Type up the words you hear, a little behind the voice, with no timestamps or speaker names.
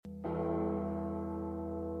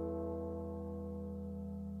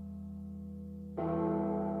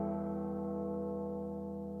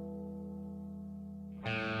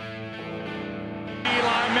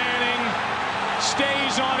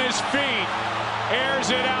He's on his feet.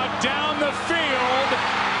 Airs it out down the field.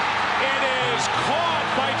 It is caught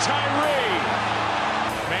by Tyree.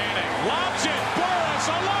 Manning lobs it. Burris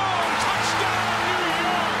alone. Touchdown, New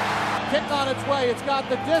York. Kick on its way. It's got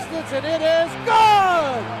the distance, and it is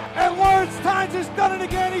good. And Lawrence Tynes has done it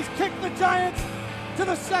again. He's kicked the Giants to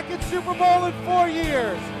the second Super Bowl in 4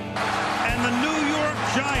 years. And the New York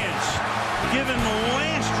Giants, given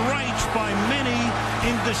last rites by many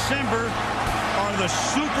in December, are the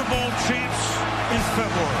Super Bowl champs in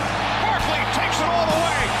February. Barkley takes it all the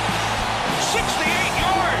way. 68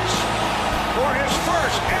 yards for his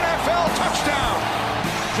first NFL touchdown.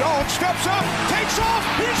 Jones steps up, takes off,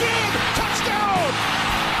 he's in, touchdown!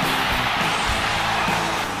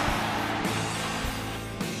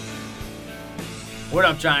 What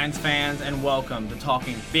up, Giants fans, and welcome to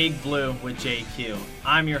Talking Big Blue with JQ.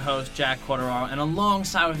 I'm your host, Jack Quateraro, and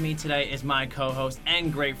alongside with me today is my co-host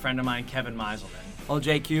and great friend of mine, Kevin Meiselman. Well,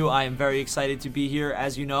 JQ, I am very excited to be here.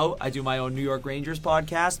 As you know, I do my own New York Rangers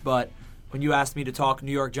podcast, but when you asked me to talk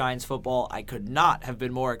New York Giants football, I could not have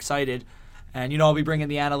been more excited. And, I'll be bringing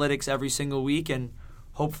the analytics every single week and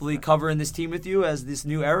hopefully covering this team with you as this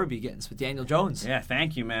new era begins with Daniel Jones. Yeah,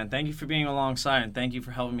 thank you, man. Thank you for being alongside, and thank you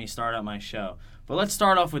for helping me start out my show. But let's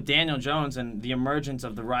start off with Daniel Jones and the emergence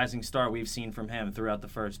of the rising star we've seen from him throughout the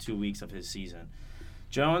first 2 weeks of his season.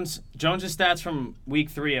 Jones' stats from week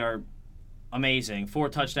 3 are amazing. 4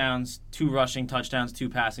 touchdowns, 2 rushing touchdowns, 2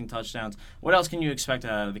 passing touchdowns. What else can you expect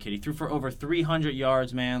out of the kid? He threw for over 300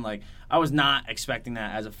 yards, man. I was not expecting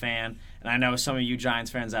that as a fan, and I know some of you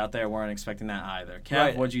Giants fans out there weren't expecting that either. Kev,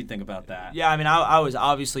 Right. what did you think about that? Yeah, I was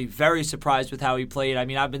obviously very surprised with how he played.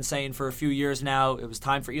 I've been saying for a few years now it was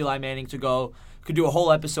time for Eli Manning to go. Could do a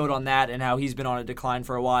whole episode on that and how he's been on a decline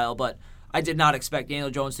for a while, but I did not expect Daniel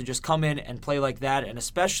Jones to just come in and play like that and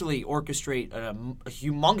especially orchestrate a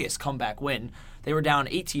humongous comeback win. They were down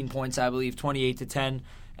 18 points, I believe, 28-10,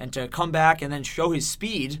 and to come back and then show his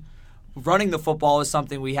speed running the football is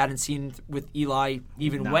something we hadn't seen with Eli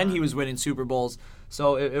even when he was winning Super Bowls.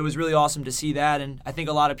 So it was really awesome to see that, and I think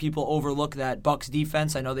a lot of people overlook that Bucs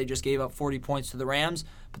defense. I know they just gave up 40 points to the Rams,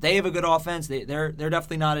 but they have a good offense. They're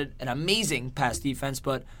definitely not an amazing pass defense,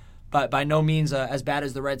 but by no means as bad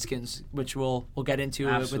as the Redskins, which we'll get into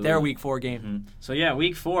with their Week 4 game. Mm-hmm. So yeah,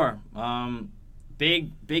 Week 4,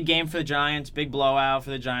 big game for the Giants, big blowout for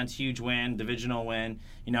the Giants, huge win, divisional win.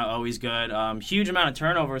 Always good. Huge amount of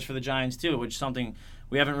turnovers for the Giants too, which is something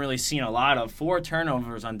we haven't really seen a lot of. 4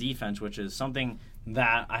 turnovers on defense, which is something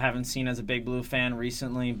that I haven't seen as a Big Blue fan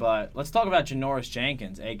recently. But let's talk about Janoris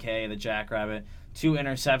Jenkins, a.k.a. the Jackrabbit. 2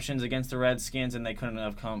 interceptions against the Redskins, and they couldn't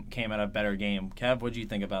have came at a better game. Kev, what do you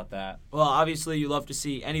think about that? Well, obviously you love to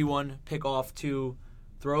see anyone pick off 2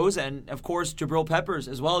 throws, and of course Jabril Peppers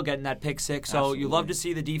as well getting that pick 6. So Absolutely. You love to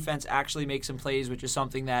see the defense actually make some plays, which is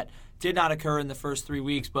something that did not occur in the first 3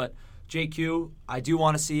 weeks. But JQ, I do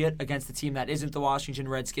want to see it against the team that isn't the Washington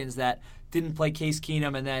Redskins, that didn't play Case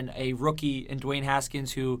Keenum, and then a rookie in Dwayne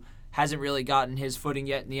Haskins who hasn't really gotten his footing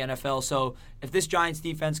yet in the NFL. So if this Giants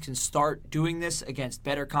defense can start doing this against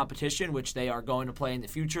better competition, which they are going to play in the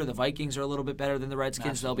future, the Vikings are a little bit better than the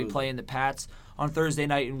Redskins. Absolutely. They'll be playing the Pats on Thursday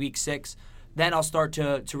night in Week 6. Then I'll start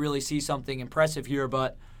to really see something impressive here.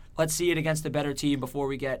 But let's see it against a better team before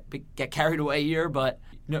we get carried away here. But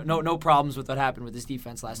no problems with what happened with this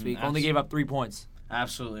defense last week. Only gave up 3 points.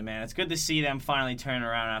 Absolutely, man. It's good to see them finally turn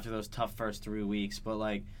around after those tough first 3 weeks. But,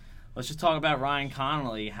 let's just talk about Ryan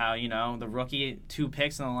Connolly, how, the rookie, 2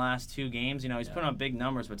 picks in the last 2 games. He's putting up big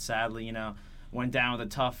numbers, but sadly, went down with a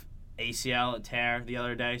tough ACL tear the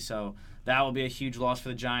other day. So that will be a huge loss for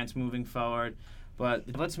the Giants moving forward.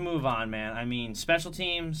 But let's move on, man. Special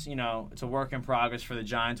teams, it's a work in progress for the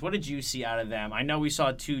Giants. What did you see out of them? I know we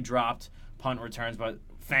saw 2 dropped punt returns, but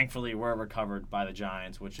thankfully were recovered by the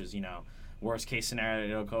Giants, which is, worst case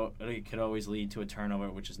scenario, it could always lead to a turnover,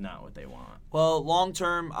 which is not what they want. Well, long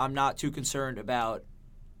term, I'm not too concerned about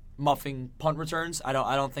muffing punt returns. I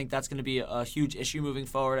don't think that's going to be a huge issue moving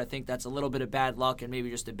forward. I think that's a little bit of bad luck and maybe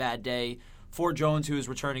just a bad day for Jones, who is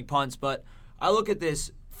returning punts. But I look at this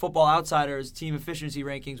Football Outsiders team efficiency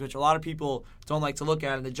rankings, which a lot of people don't like to look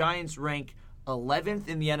at, and the Giants rank 11th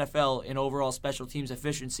in the NFL in overall special teams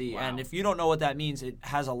efficiency. Wow. And if you don't know what that means, it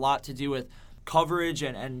has a lot to do with coverage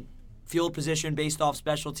and field position based off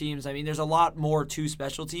special teams. There's a lot more to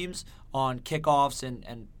special teams on kickoffs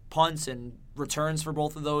and punts and returns for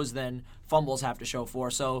both of those than fumbles have to show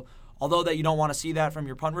for. So although that you don't want to see that from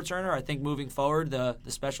your punt returner, I think moving forward, the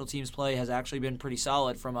special teams play has actually been pretty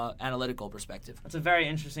solid from an analytical perspective. That's a very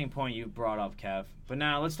interesting point you brought up, Kev. But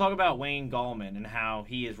now let's talk about Wayne Gallman and how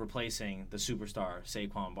he is replacing the superstar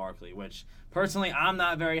Saquon Barkley, which personally I'm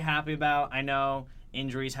not very happy about. I know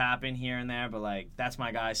injuries happen here and there, but, like, that's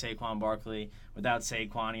my guy, Saquon Barkley. Without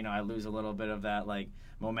Saquon, you know, I lose a little bit of that, like,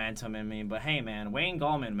 momentum in me. But, hey, man, Wayne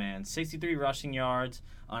Gallman, man, 63 rushing yards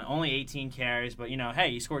on only 18 carries. But, you know,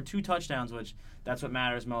 hey, he scored 2 touchdowns, which that's what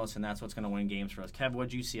matters most, and that's what's going to win games for us. Kev, what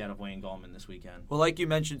did you see out of Wayne Gallman this weekend? Well, like you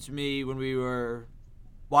mentioned to me when we were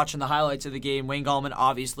watching the highlights of the game, Wayne Gallman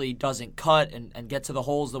obviously doesn't cut and get to the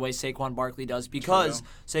holes the way Saquon Barkley does, because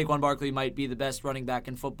Saquon Barkley might be the best running back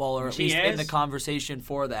in football, or at least in the conversation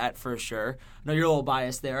for that, for sure. No, you're a little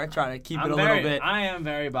biased there. I try to keep it a little bit. I am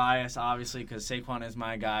very biased, obviously, because Saquon is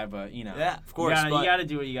my guy, but, you know. Yeah, of course. You got to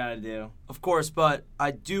do what you got to do. Of course, but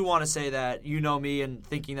I do want to say that you know me and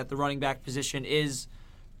thinking that the running back position is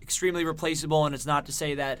extremely replaceable, and it's not to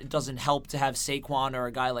say that it doesn't help to have Saquon or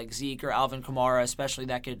a guy like Zeke or Alvin Kamara, especially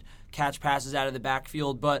that could catch passes out of the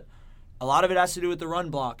backfield, but a lot of it has to do with the run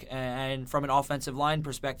block and from an offensive line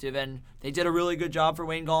perspective, and they did a really good job for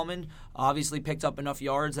Wayne Gallman. Obviously picked up enough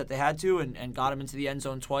yards that they had to and got him into the end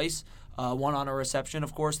zone twice, one on a reception,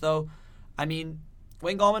 of course, though. I mean,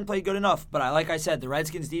 Wayne Gallman played good enough, but like I said, the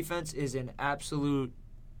Redskins defense is an absolute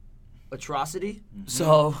atrocity. Mm-hmm.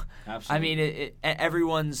 So, absolutely. I mean,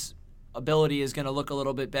 everyone's ability is going to look a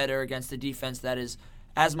little bit better against a defense that is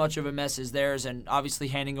as much of a mess as theirs, and obviously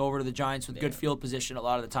handing over to the Giants with good field position a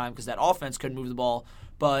lot of the time because that offense couldn't move the ball.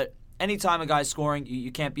 But anytime a guy's scoring,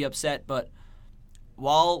 you can't be upset. But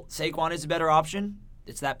while Saquon is a better option,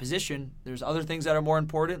 it's that position. There's other things that are more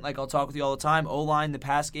important, like I'll talk with you all the time. O-line, the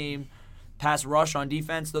pass game, pass rush on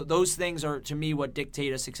defense. Those things are, to me, what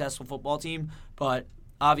dictate a successful football team. But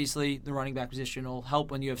obviously, the running back position will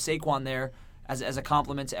help when you have Saquon there as a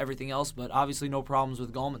complement to everything else. But obviously, no problems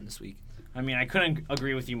with Gallman this week. I mean, I couldn't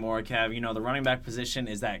agree with you more, Kev. You know, the running back position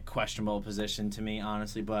is that questionable position to me,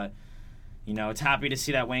 honestly. But, you know, it's happy to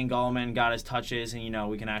see that Wayne Gallman got his touches and, you know,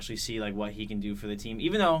 we can actually see, like, what he can do for the team,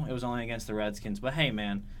 even though it was only against the Redskins. But, hey,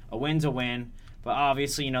 man, a win's a win. But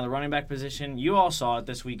obviously, you know, the running back position, you all saw it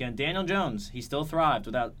this weekend. Daniel Jones, he still thrived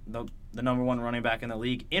without the number one running back in the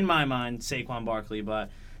league, in my mind, Saquon Barkley.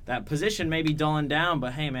 But that position may be dulling down.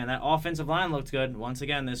 But, hey, man, that offensive line looked good once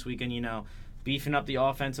again this weekend, you know. Beefing up the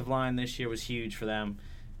offensive line this year was huge for them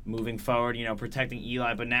moving forward, you know, protecting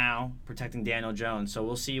Eli, but now protecting Daniel Jones. So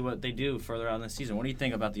we'll see what they do further on this season. What do you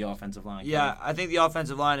think about the offensive line? Yeah, I think the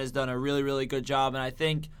offensive line has done a really, really good job. And I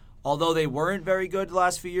think although they weren't very good the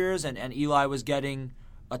last few years and Eli was getting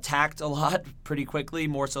attacked a lot pretty quickly,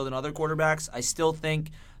 more so than other quarterbacks, I still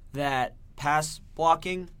think that pass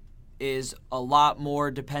blocking is a lot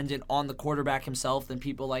more dependent on the quarterback himself than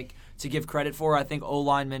people like to give credit for. I think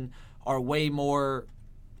O-linemen are way more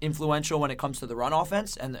influential when it comes to the run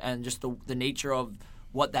offense and just the nature of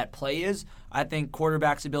what that play is. I think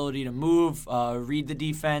quarterback's ability to move, read the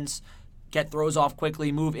defense, get throws off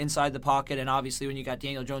quickly, move inside the pocket, and obviously when you got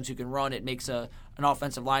Daniel Jones who can run, it makes an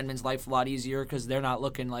offensive lineman's life a lot easier because they're not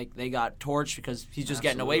looking like they got torched because he's just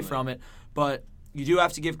getting away from it. But you do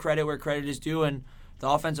have to give credit where credit is due, and the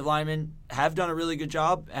offensive linemen have done a really good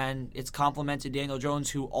job, and it's complemented Daniel Jones,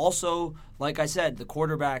 who also, like I said, the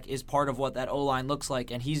quarterback is part of what that O-line looks like,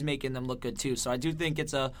 and he's making them look good too. So I do think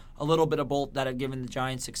it's a little bit of both that have given the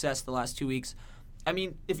Giants success the last 2 weeks. I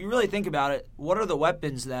mean, if you really think about it, what are the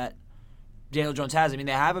weapons that Daniel Jones has? I mean,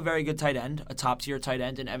 they have a very good tight end, a top-tier tight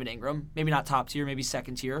end in Evan Ingram. Maybe not top-tier, maybe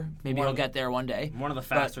second-tier. Maybe he'll get there one day. One of the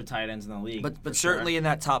faster tight ends in the league. But certainly in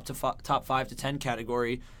that top 5 to 10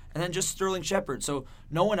 category. And then just Sterling Shepard. So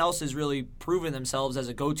no one else has really proven themselves as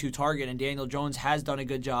a go-to target, and Daniel Jones has done a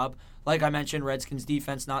good job. Like I mentioned, Redskins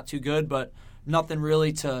defense not too good, but nothing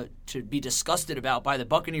really to be disgusted about by the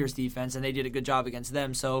Buccaneers defense, and they did a good job against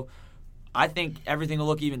them. So I think everything will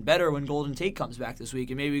look even better when Golden Tate comes back this week,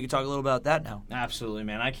 and maybe we could talk a little about that now. Absolutely,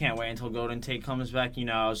 man. I can't wait until Golden Tate comes back. You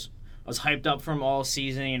know, I was hyped up for him all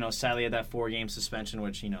season. You know, sadly had that 4-game suspension,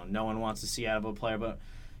 which, you know, no one wants to see out of a player, but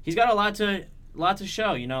he's got a lot to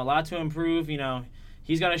show, you know, a lot to improve. You know,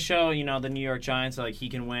 he's got to show, you know, the New York Giants, like, he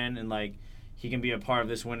can win and, like, he can be a part of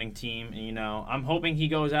this winning team. And, you know, I'm hoping he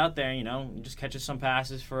goes out there, you know, just catches some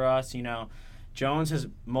passes for us. You know, Jones has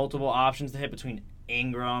multiple options to hit between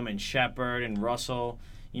Ingram and Shepard and Russell.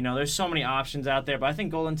 You know, there's so many options out there, but I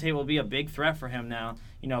think Golden Tate will be a big threat for him now.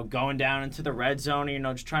 You know, going down into the red zone, you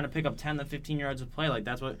know, just trying to pick up 10 to 15 yards of play. Like,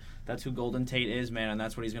 that's who Golden Tate is, man, and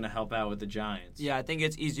that's what he's going to help out with the Giants. Yeah, I think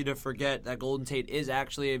it's easy to forget that Golden Tate is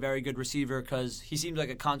actually a very good receiver because he seems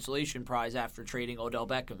like a consolation prize after trading Odell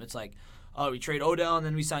Beckham. It's like, oh, we trade Odell and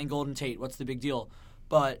then we sign Golden Tate. What's the big deal?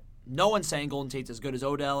 But no one's saying Golden Tate's as good as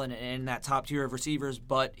Odell and in that top tier of receivers,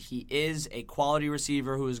 but he is a quality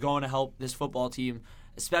receiver who is going to help this football team,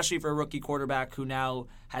 especially for a rookie quarterback who now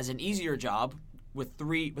has an easier job with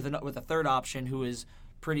a third option who is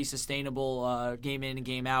pretty sustainable game in and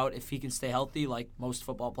game out if he can stay healthy, like most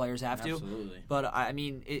football players have to. Absolutely. But I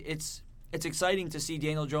mean, it's exciting to see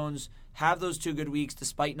Daniel Jones have those 2 good weeks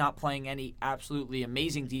despite not playing any absolutely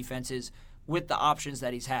amazing defenses with the options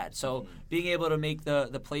that he's had. So being able to make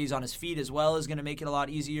the plays on his feet as well is going to make it a lot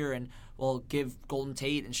easier and will give Golden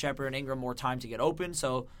Tate and Shepard and Ingram more time to get open.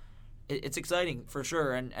 So it's exciting for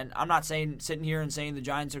sure. And I'm not sitting here and saying the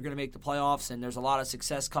Giants are going to make the playoffs and there's a lot of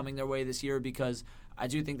success coming their way this year, because I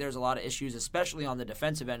do think there's a lot of issues, especially on the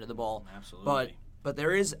defensive end of the ball. Absolutely. But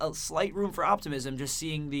there is a slight room for optimism just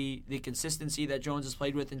seeing the consistency that Jones has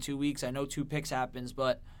played with in 2 weeks. I know 2 picks happens,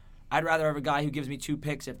 but I'd rather have a guy who gives me 2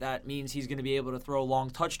 picks if that means he's going to be able to throw long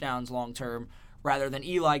touchdowns long term, rather than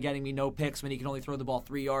Eli getting me no picks when he can only throw the ball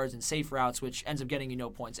 3 yards and safe routes, which ends up getting me no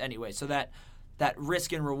points anyway. So that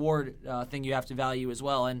risk and reward thing you have to value as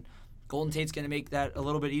well. And Golden Tate's going to make that a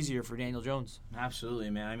little bit easier for Daniel Jones. Absolutely,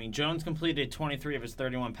 man. I mean, Jones completed 23 of his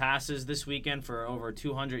 31 passes this weekend for over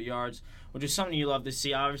 200 yards, which is something you love to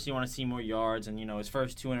see. Obviously, you want to see more yards and, his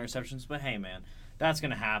first 2 interceptions. But, hey, man, that's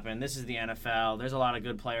going to happen. This is the NFL. There's a lot of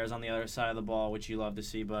good players on the other side of the ball, which you love to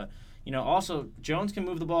see. But, also, Jones can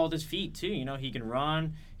move the ball with his feet, too. He can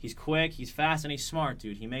run. He's quick. He's fast, and he's smart,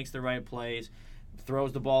 dude. He makes the right plays,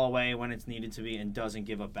 throws the ball away when it's needed to be, and doesn't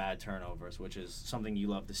give up bad turnovers, which is something you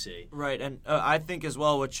love to see. Right, and I think as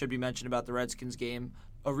well what should be mentioned about the Redskins game,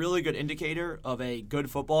 a really good indicator of a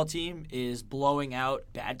good football team is blowing out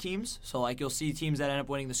bad teams. So, you'll see teams that end up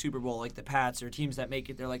winning the Super Bowl, like the Pats, or teams that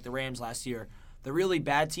make it there, like the Rams last year. The really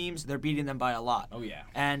bad teams, they're beating them by a lot. Oh, yeah.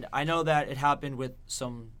 And I know that it happened with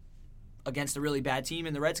against a really bad team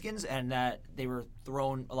in the Redskins, and that they were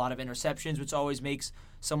thrown a lot of interceptions, which always makes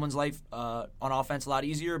someone's life on offense a lot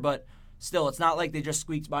easier. But still, it's not like they just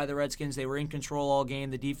squeaked by the Redskins. They were in control all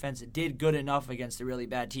game. The defense did good enough against a really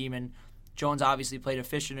bad team, and Jones obviously played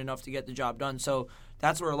efficient enough to get the job done. So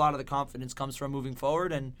that's where a lot of the confidence comes from moving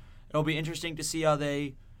forward, and it'll be interesting to see how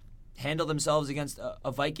they handle themselves against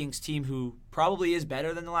a Vikings team who probably is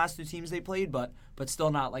better than the last 2 teams they played, but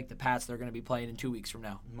still not like the Pats they're going to be playing in 2 weeks from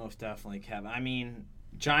now. Most definitely, Kev. I mean,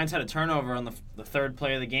 Giants had a turnover on the third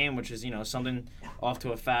play of the game, which is, something off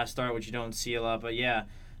to a fast start, which you don't see a lot. But, yeah,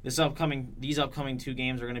 these upcoming 2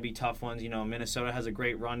 games are going to be tough ones. Minnesota has a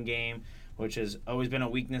great run game, which has always been a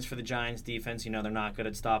weakness for the Giants' defense. They're not good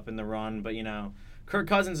at stopping the run. But, Kirk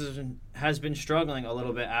Cousins has been struggling a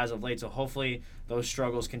little bit as of late, so hopefully those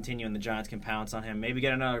struggles continue and the Giants can pounce on him. Maybe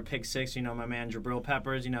get another pick 6. My man Jabril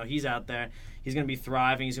Peppers, he's out there. He's going to be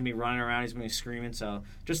thriving. He's going to be running around. He's going to be screaming. So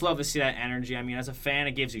just love to see that energy. I mean, as a fan,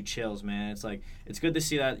 it gives you chills, man. It's good to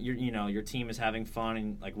see that your team is having fun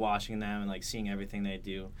and watching them and seeing everything they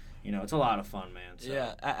do. It's a lot of fun, man. So.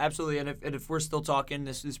 Yeah, absolutely. And if we're still talking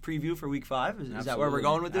this preview for Week 5, is that where we're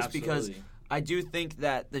going with this? Absolutely. Because I do think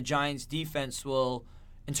that the Giants' defense will,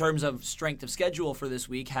 in terms of strength of schedule for this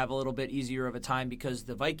week, have a little bit easier of a time because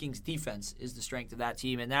the Vikings' defense is the strength of that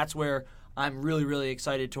team. And that's where I'm really, really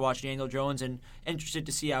excited to watch Daniel Jones and interested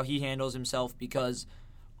to see how he handles himself, because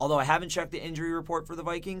although I haven't checked the injury report for the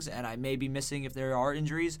Vikings, and I may be missing if there are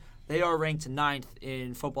injuries, they are ranked 9th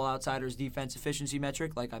in Football Outsiders' defense efficiency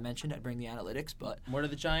metric. Like I mentioned, I'd bring the analytics. But where are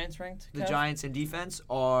the Giants ranked, Kev? The Giants in defense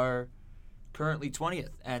are currently 20th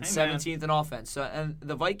and 17th in offense. So, and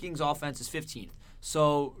the Vikings' offense is 15th.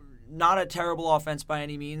 So not a terrible offense by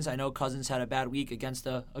any means. I know Cousins had a bad week against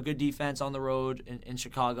a good defense on the road in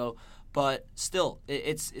Chicago. But still,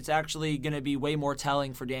 it's actually going to be way more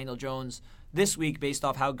telling for Daniel Jones this week based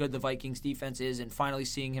off how good the Vikings defense is and finally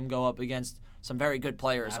seeing him go up against some very good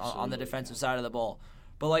players on the defensive side of the ball.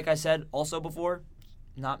 But like I said also before,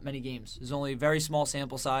 not many games. There's only a very small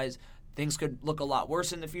sample size. Things could look a lot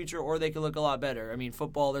worse in the future or they could look a lot better. I mean,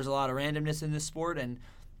 football, there's a lot of randomness in this sport, and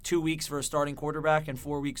 2 weeks for a starting quarterback and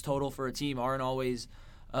 4 weeks total for a team aren't always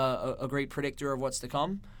a great predictor of what's to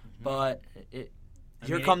come. Mm-hmm. But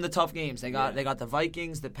here come the tough games. They got the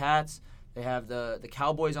Vikings, the Pats. They have the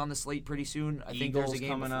Cowboys on the slate pretty soon. I think there's a game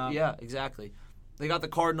coming up. Yeah, exactly. They got the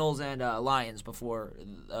Cardinals and Lions before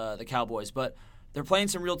the Cowboys, but they're playing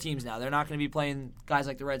some real teams now. They're not going to be playing guys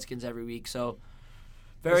like the Redskins every week. So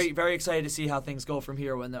very, very excited to see how things go from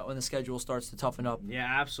here when the schedule starts to toughen up. Yeah,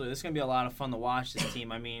 absolutely. This is going to be a lot of fun to watch this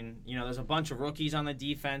team. I mean, there's a bunch of rookies on the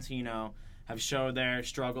defense who, have showed their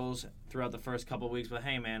struggles throughout the first couple of weeks. But,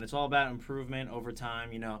 hey, man, it's all about improvement over time.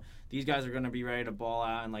 These guys are going to be ready to ball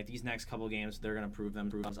out. And, these next couple of games, they're going to prove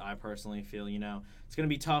themselves, I personally feel. It's going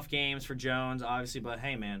to be tough games for Jones, obviously. But,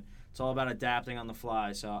 hey, man, it's all about adapting on the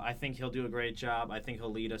fly. So I think he'll do a great job. I think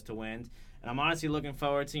he'll lead us to wins. And I'm honestly looking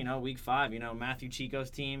forward to, Week 5, Matthew Chico's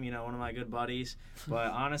team, one of my good buddies. But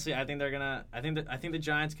honestly, I think they're going to I think the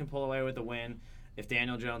Giants can pull away with a win. if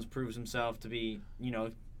Daniel Jones proves himself to be,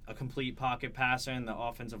 a complete pocket passer and the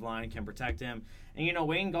offensive line can protect him. And,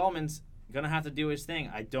 Wayne Gallman's going to have to do his thing.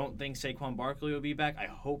 I don't think Saquon Barkley will be back. I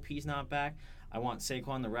hope he's not back. I want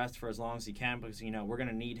Saquon to rest for as long as he can because, we're going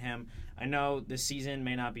to need him. I know this season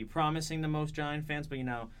may not be promising to most Giant fans, but,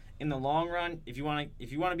 in the long run, if you want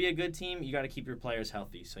to be a good team, you got to keep your players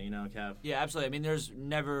healthy. So, Kev. Yeah, absolutely. I mean, there's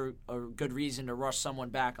never a good reason to rush someone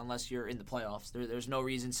back unless you're in the playoffs. There's no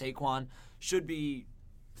reason Saquon should be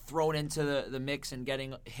thrown into the mix and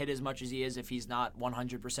getting hit as much as he is if he's not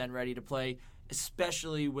 100% ready to play,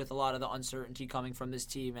 especially with a lot of the uncertainty coming from this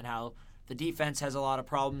team and how the defense has a lot of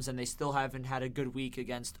problems and they still haven't had a good week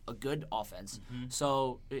against a good offense. Mm-hmm.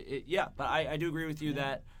 So, but I do agree with you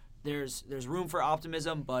that there's room for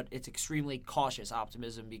optimism, but it's extremely cautious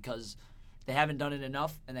optimism because they haven't done it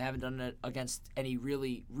enough and they haven't done it against any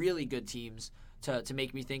really, really good teams to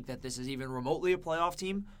make me think that this is even remotely a playoff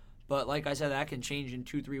team. But like I said, that can change in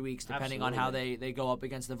 2-3 weeks depending on how they go up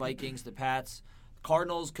against the Vikings, the Pats.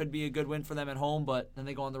 Cardinals could be a good win for them at home, but then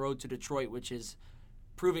they go on the road to Detroit, which is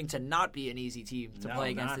proving to not be an easy team to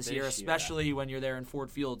play against this year, especially when you're there in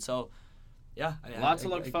Ford Field. So, yeah. Lots to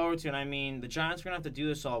look forward to. And, I mean, the Giants are going to have to do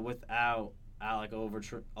this all without Alec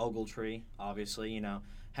Ogletree, obviously.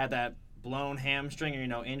 Had that blown hamstring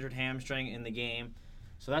or, injured hamstring in the game.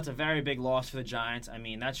 So that's a very big loss for the Giants. I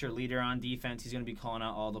mean, that's your leader on defense. He's going to be calling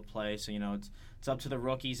out all the plays. So, it's up to the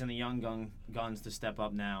rookies and the young guns to step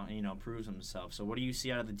up now and, prove themselves. So what do you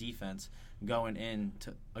see out of the defense going in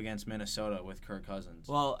against Minnesota with Kirk Cousins?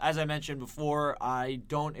 Well, as I mentioned before, I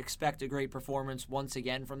don't expect a great performance once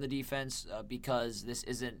again from the defense because this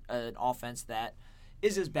isn't an offense that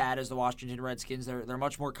is as bad as the Washington Redskins. They're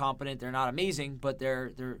much more competent. They're not amazing, but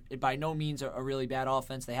they're by no means a really bad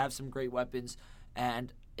offense. They have some great weapons.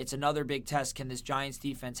 And it's another big test. Can this Giants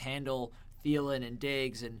defense handle Thielen and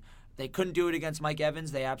Diggs? And they couldn't do it against Mike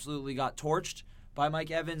Evans. They absolutely got torched by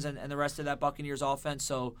Mike Evans and the rest of that Buccaneers offense.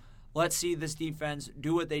 So let's see this defense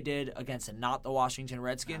do what they did against not the Washington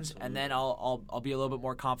Redskins. Absolutely. And then I'll be a little bit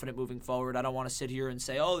more confident moving forward. I don't want to sit here and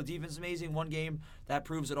say, the defense is amazing. One game, that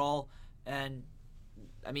proves it all. And,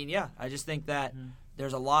 I mean, I just think that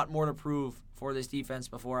there's a lot more to prove for this defense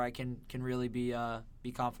before I can really be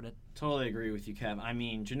confident. Totally agree with you, Kev. I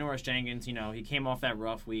mean, Janoris Jenkins, he came off that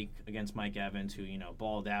rough week against Mike Evans, who,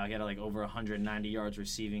 balled out. He had over 190 yards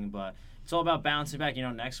receiving, but it's all about bouncing back.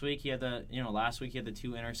 Next week he had last week he had the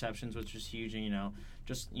 2 interceptions, which was huge, and,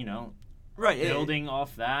 building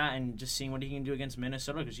off that and just seeing what he can do against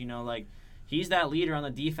Minnesota because, he's that leader on the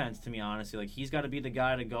defense, to me, honestly. He's got to be the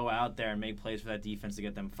guy to go out there and make plays for that defense to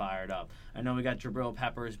get them fired up. I know we got Jabril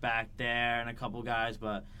Peppers back there and a couple guys,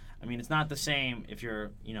 but, I mean, it's not the same if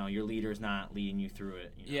your leader's not leading you through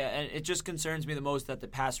it. Yeah, and it just concerns me the most that the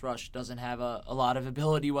pass rush doesn't have a lot of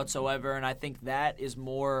ability whatsoever, and I think that is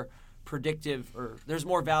more predictive, or there's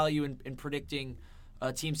more value in predicting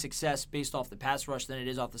team success based off the pass rush than it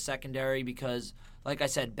is off the secondary because, like I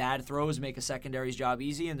said, bad throws make a secondary's job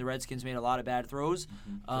easy, and the Redskins made a lot of bad throws.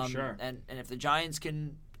 For sure. And if the Giants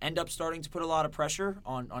can end up starting to put a lot of pressure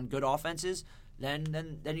on good offenses,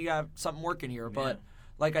 then you have something working here. But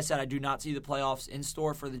like I said, I do not see the playoffs in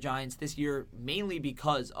store for the Giants this year, mainly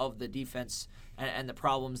because of the defense and the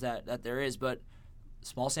problems that there is. But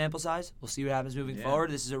small sample size. We'll see what happens moving forward.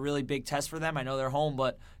 This is a really big test for them. I know they're home,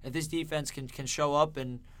 but if this defense can show up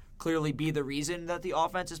and clearly be the reason that the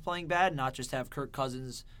offense is playing bad, not just have Kirk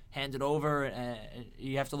Cousins hand it over, and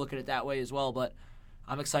you have to look at it that way as well. But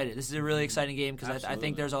I'm excited. This is a really exciting game because I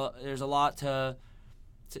think there's a lot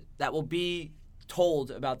that will be told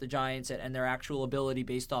about the Giants and their actual ability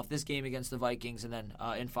based off this game against the Vikings and then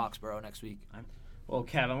in Foxborough next week. Well,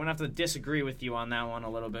 Kev, I'm going to have to disagree with you on that one a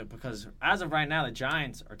little bit because as of right now, the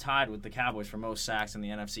Giants are tied with the Cowboys for most sacks in the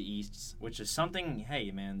NFC East, which is something, hey,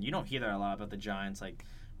 man, you don't hear that a lot about the Giants.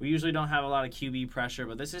 We usually don't have a lot of QB pressure,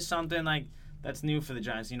 but this is something, that's new for the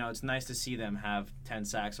Giants. It's nice to see them have 10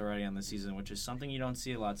 sacks already on the season, which is something you don't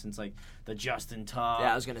see a lot since, the Justin Tubb.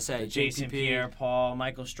 Yeah, I was going to say, Jason Pierre-Paul,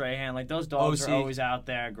 Michael Strahan. Those dogs are always out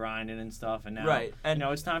there grinding and stuff, and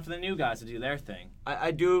now, it's time for the new guys to do their thing.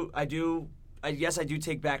 I guess I do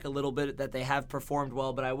take back a little bit that they have performed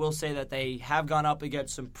well, but I will say that they have gone up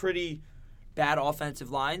against some pretty bad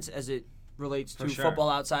offensive lines as it relates to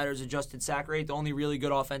Football Outsiders' adjusted sack rate. The only really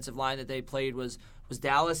good offensive line that they played was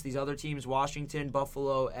Dallas. These other teams, Washington,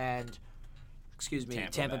 Buffalo, and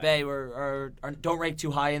Tampa Bay don't rank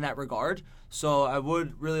too high in that regard. So I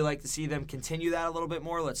would really like to see them continue that a little bit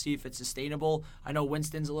more. Let's see if it's sustainable. I know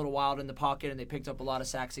Winston's a little wild in the pocket, and they picked up a lot of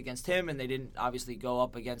sacks against him, and they didn't obviously go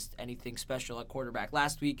up against anything special at quarterback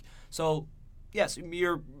last week. So, yes,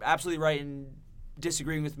 you're absolutely right in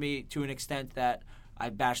disagreeing with me to an extent that I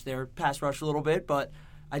bashed their pass rush a little bit, but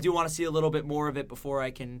I do want to see a little bit more of it before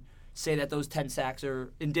I can say that those 10 sacks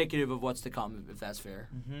are indicative of what's to come, if that's fair.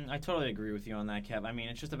 Mm-hmm. I totally agree with you on that, Kev. I mean,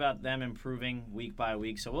 it's just about them improving week by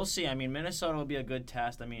week. So we'll see. I mean, Minnesota will be a good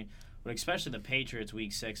test. I mean, but especially the Patriots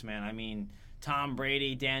week 6, man. I mean, Tom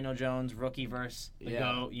Brady, Daniel Jones, rookie versus the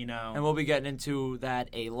GOAT, you know. And we'll be getting into that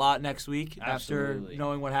a lot next week after Absolutely.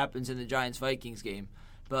 knowing what happens in the Giants-Vikings game.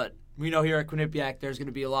 But we know here at Quinnipiac there's going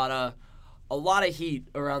to be a lot of heat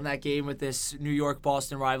around that game with this New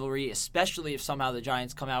York-Boston rivalry, especially if somehow the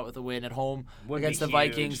Giants come out with a win at home against the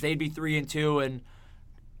Vikings. They'd be 3-2 and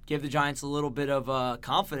give the Giants a little bit of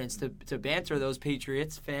confidence to banter those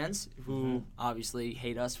Patriots fans who obviously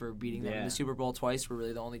hate us for beating them in the Super Bowl twice. We're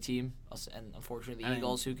really the only team, us and unfortunately the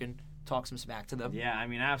Eagles, who can talk some smack to them. Yeah, I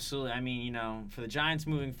mean, absolutely. I mean, you know, for the Giants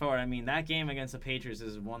moving forward, I mean, that game against the Patriots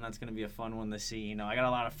is one that's going to be a fun one to see. You know, I got a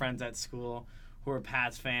lot of friends at school who are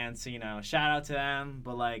Pats fans, so, you know, shout out to them,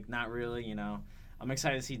 but, like, not really, you know. I'm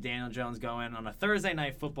excited to see Daniel Jones go in on a Thursday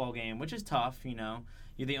night football game, which is tough, you know.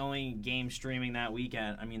 You're the only game streaming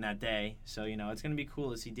that day. So, you know, it's going to be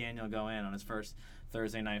cool to see Daniel go in on his first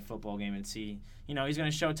Thursday night football game and see, you know, he's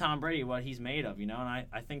going to show Tom Brady what he's made of, you know. And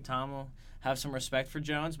I think Tom will have some respect for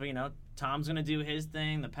Jones, but, you know, Tom's going to do his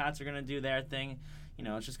thing. The Pats are going to do their thing. You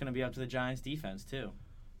know, it's just going to be up to the Giants' defense, too.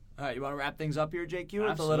 All right, you want to wrap things up here, JQ,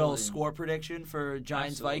 with a little score prediction for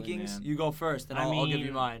Giants-Vikings? You go first, and I'll give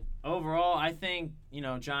you mine. Overall, I think, you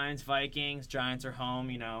know, Giants-Vikings, Giants are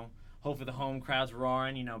home, you know. Hopefully the home crowd's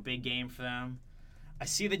roaring, you know, big game for them. I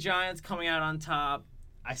see the Giants coming out on top.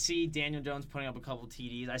 I see Daniel Jones putting up a couple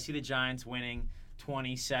TDs. I see the Giants winning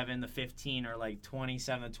 27-15 or like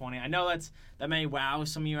 27-20. I know that may wow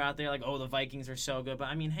some of you out there, like, oh, the Vikings are so good. But,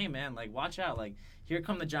 I mean, hey, man, like, watch out. Like, here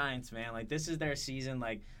come the Giants, man. Like, this is their season.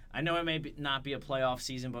 Like, I know it may not be a playoff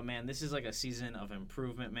season, but, man, this is like a season of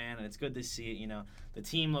improvement, man. And it's good to see it, you know. The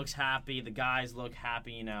team looks happy. The guys look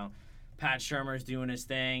happy, you know. Pat Shurmur's doing his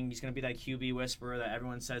thing. He's going to be that QB whisperer that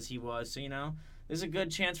everyone says he was. So, you know, there's a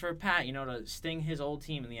good chance for Pat, you know, to sting his old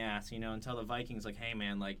team in the ass, you know, and tell the Vikings, like, hey,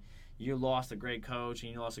 man, like, you lost a great coach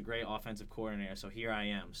and you lost a great offensive coordinator, so here I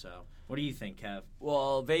am. So what do you think, Kev?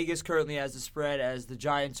 Well, Vegas currently has the spread as the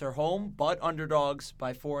Giants are home, but underdogs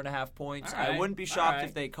by 4.5 points. Right. I wouldn't be shocked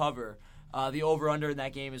if they cover. The over-under in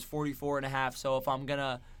that game is 44.5, so if I'm going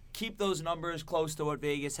to keep those numbers close to what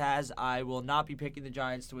Vegas has, I will not be picking the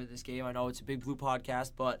Giants to win this game. I know it's a Big Blue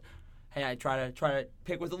podcast, but hey, I try to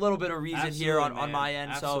pick with a little bit of reason here on my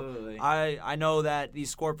end. Absolutely. So I know that these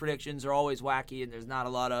score predictions are always wacky and there's not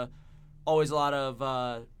always a lot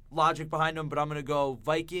of logic behind them, but I'm going to go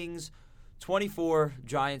Vikings 24,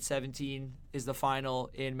 Giants 17 is the final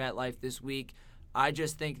in MetLife this week. I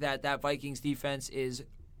just think that Vikings defense is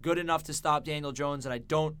good enough to stop Daniel Jones, and I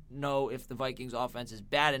don't know if the Vikings offense is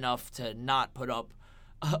bad enough to not put up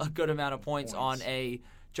a good amount of points on a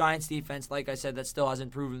Giants defense, like I said, that still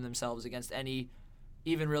hasn't proven themselves against any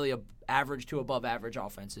even really average to above average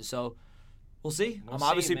offenses. So we'll see. I'm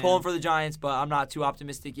obviously pulling for the Giants, but I'm not too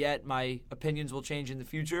optimistic yet. My opinions will change in the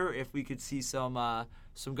future if we could see some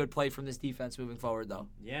good play from this defense moving forward, though.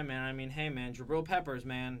 Yeah, man. I mean, hey, man, Jabril Peppers,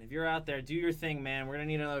 man. If you're out there, do your thing, man. We're going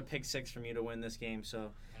to need another pick six from you to win this game.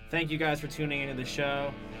 So thank you guys for tuning into the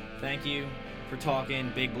show. Thank you for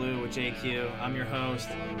talking Big Blue with JQ. I'm your host,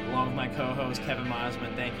 along with my co-host, Kevin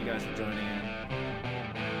Mosman. Thank you guys for joining in.